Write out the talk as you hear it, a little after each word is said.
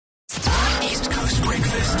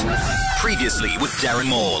Previously with Darren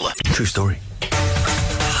Maul. True story.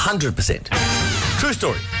 100%. True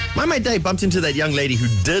story. My mate Dave bumped into that young lady who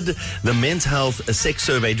did the men's health sex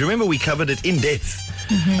survey. Do you remember we covered it in depth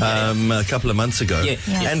a couple of months ago? Yeah.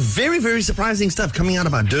 And very, very surprising stuff coming out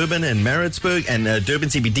about Durban and Maritzburg and Durban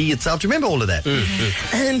CBD itself. Do you remember all of that?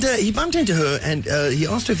 And he bumped into her and he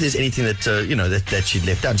asked her if there's anything that, that she'd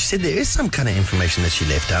left out. She said there is some kind of information that she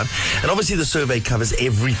left out. And obviously the survey covers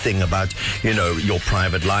everything about, your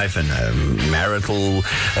private life and marital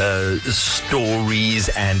stories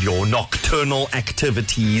and your nocturnal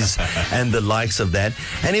activities and the likes of that.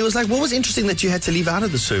 And he was like, what was interesting that you had to leave out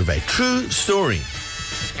of the survey? True story.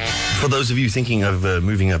 For those of you thinking of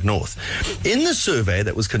moving up north. In the survey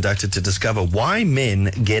that was conducted to discover why men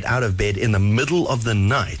get out of bed in the middle of the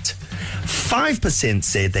night, 5%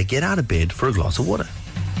 said they get out of bed for a glass of water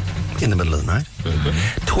in the middle of the night.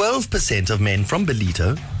 12% of men from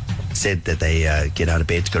Belito said that they get out of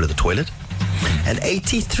bed to go to the toilet. And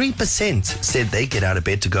 83% said they get out of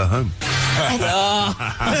bed to go home.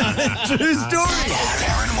 True story.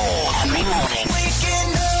 Darren Maul. Every morning